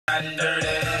Trying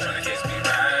to catch me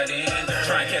riding,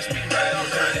 trying to catch me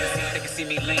riding. They can see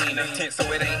me lean, I'm tense, so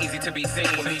it ain't easy to be seen.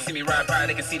 When they see me ride by,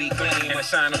 they can see the gleam and the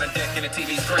shine on the deck and the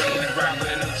TV screen. And ride with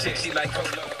a new chick, she like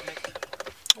Cola.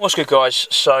 What's good, guys?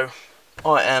 So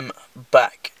I am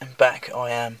back, and back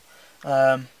I am.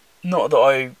 Not that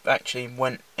I actually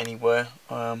went anywhere.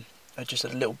 I just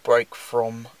had a little break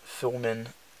from filming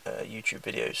YouTube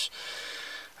videos.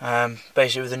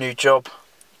 Basically, with a new job,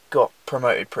 got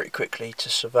promoted pretty quickly to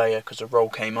surveyor because a role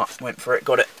came up, went for it,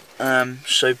 got it.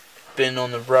 So been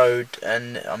on the road,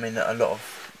 and I mean a lot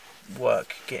of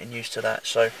work getting used to that.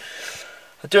 So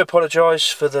I do apologise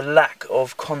for the lack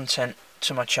of content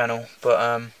to my channel, but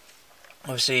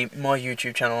obviously my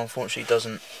YouTube channel unfortunately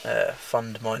doesn't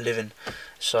fund my living,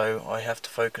 so I have to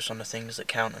focus on the things that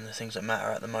count and the things that matter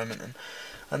at the moment,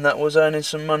 and that was earning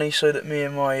some money so that me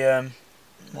and my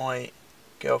my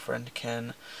girlfriend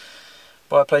can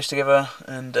buy a place together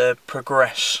and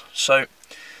progress. So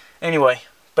anyway,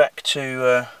 back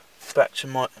to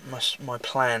my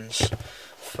plans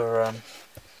for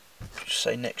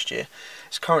say next year.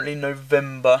 It's currently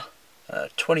November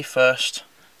 21st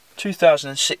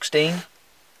 2016,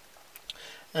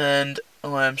 and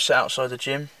I am sat outside the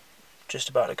gym just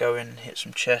about to go in and hit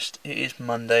some chest. It is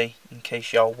Monday, in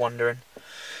case y'all wondering,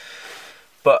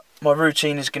 but my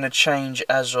routine is going to change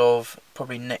as of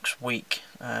probably next week,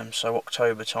 so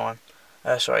October time,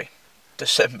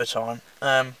 December time.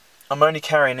 I'm only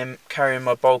carrying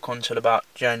my bulk on till about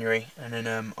January, and then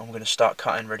I'm going to start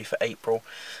cutting ready for April,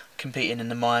 competing in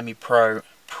the Miami Pro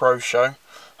Show,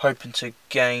 hoping to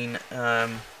gain,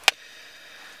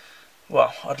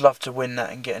 well, I'd love to win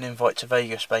that and get an invite to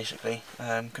Vegas, basically,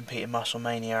 compete in Muscle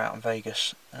Mania out in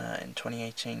Vegas in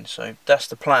 2018, so that's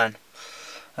the plan.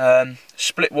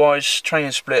 Split wise,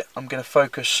 training split, I'm going to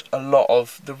focus a lot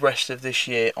of the rest of this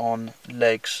year on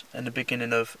legs and the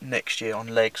beginning of next year on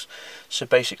legs. So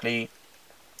basically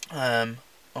I'm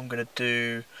going to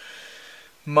do,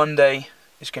 Monday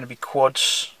is going to be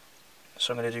quads,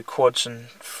 so I'm going to do quads and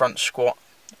front squat,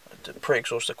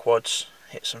 pre-exhaust the quads,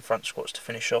 hit some front squats to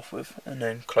finish off with, and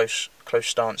then close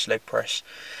stance leg press.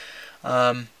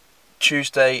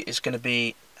 Tuesday is going to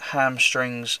be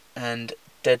hamstrings and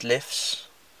deadlifts.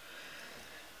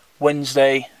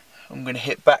 Wednesday I'm going to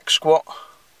hit back squat,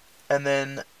 and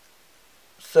then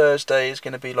Thursday is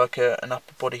going to be like an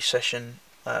upper body session,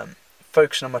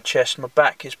 focusing on my chest. My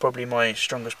back is probably my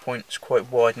strongest point, it's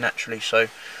quite wide naturally, so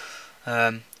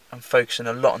I'm focusing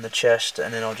a lot on the chest,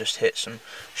 and then I'll just hit some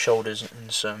shoulders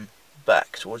and some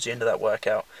back towards the end of that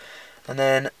workout. And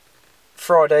then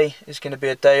Friday is going to be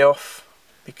a day off,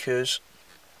 because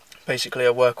basically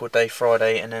I work all day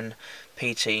Friday and then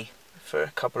PT for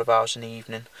a couple of hours in the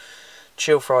evening.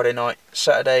 Chill Friday night.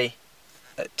 Saturday,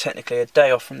 technically a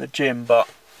day off from the gym, but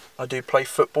I do play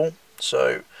football,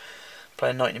 so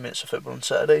playing 90 minutes of football on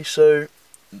Saturday, so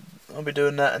I'll be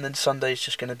doing that. And then Sunday is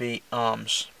just going to be arm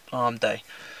day.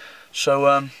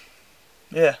 So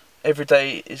yeah, every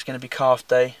day is going to be calf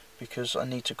day, because I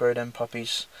need to grow them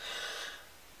puppies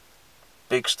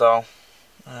big style.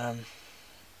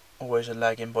 Always a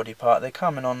lagging body part. They're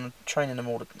coming on, training them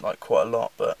all like quite a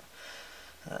lot, but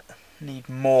need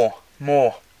more.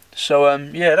 So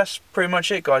yeah, that's pretty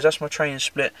much it, guys. That's my training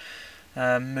split.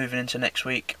 Moving into next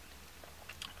week.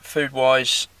 Food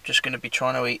wise, just going to be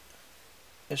trying to eat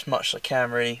as much as I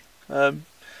can, really.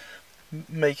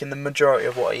 Making the majority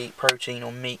of what I eat protein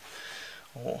or meat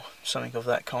or something of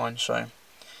that kind. So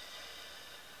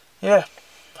yeah,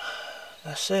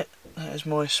 that's it. That is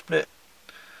my split.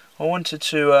 I wanted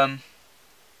to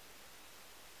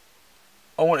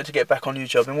get back on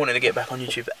YouTube. I've been wanting to get back on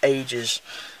YouTube for ages.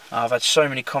 I've had so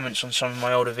many comments on some of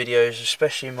my older videos,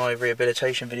 especially my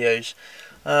rehabilitation videos.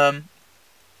 A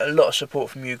lot of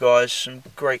support from you guys, some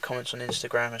great comments on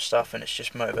Instagram and stuff, and it's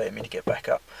just motivated me to get back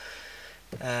up.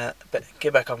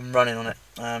 Get back up and running on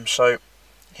it. So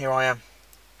here I am.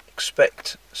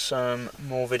 Expect some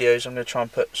more videos. I'm going to try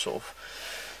and put sort of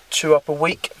 2 up a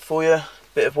week for you.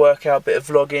 Bit of workout, bit of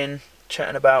vlogging,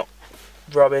 chatting about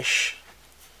rubbish,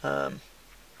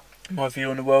 my view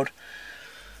on the world,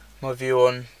 my view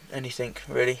on anything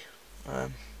really. I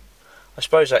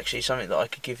suppose actually something that I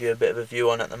could give you a bit of a view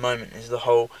on at the moment is the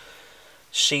whole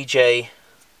CJ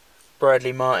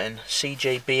Bradley Martin,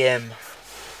 CJBM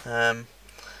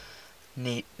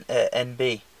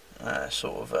NB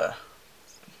sort of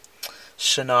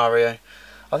scenario.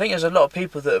 I think there's a lot of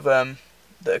people that have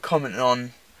that are commenting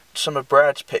on some of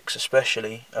Brad's pics,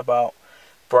 especially about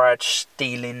Brad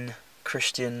stealing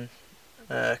Christian's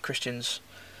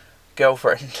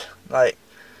girlfriend. Like,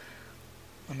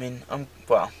 I mean,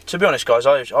 well, to be honest, guys,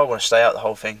 I want to stay out the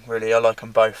whole thing, really. I like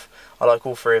them both. I like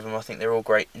all three of them. I think they're all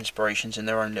great inspirations in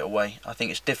their own little way. I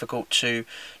think it's difficult to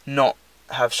not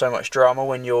have so much drama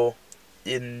when you're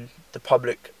in the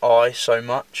public eye so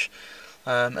much,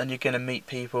 and you're going to meet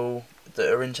people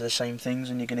that are into the same things,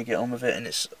 and you're going to get on with it, and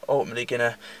it's ultimately going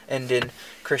to end in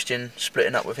Christian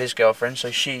splitting up with his girlfriend.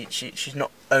 So she's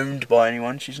not owned by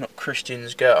anyone. She's not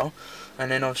Christian's girl.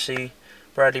 And then obviously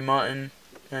Bradley Martin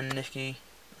and Nikki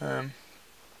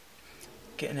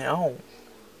getting it all.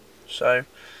 So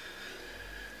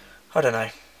I don't know.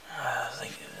 I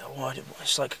think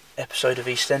it's like an episode of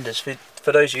EastEnders.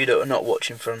 For those of you that are not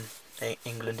watching from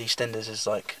England, EastEnders is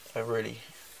like a really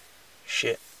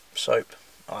shit soap.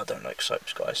 I don't like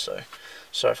soaps, guys, so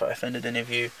sorry if I offended any of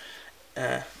you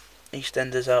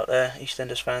EastEnders out there,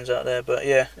 EastEnders fans out there. But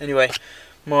yeah, anyway,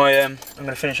 I'm going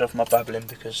to finish off my babbling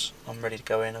because I'm ready to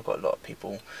go in. I've got a lot of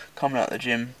people coming out of the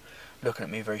gym looking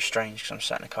at me very strange because I'm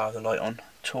sat in the car with the light on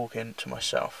talking to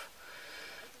myself.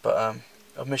 But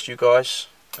I've missed you guys,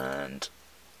 and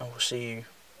I will see you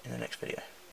in the next video.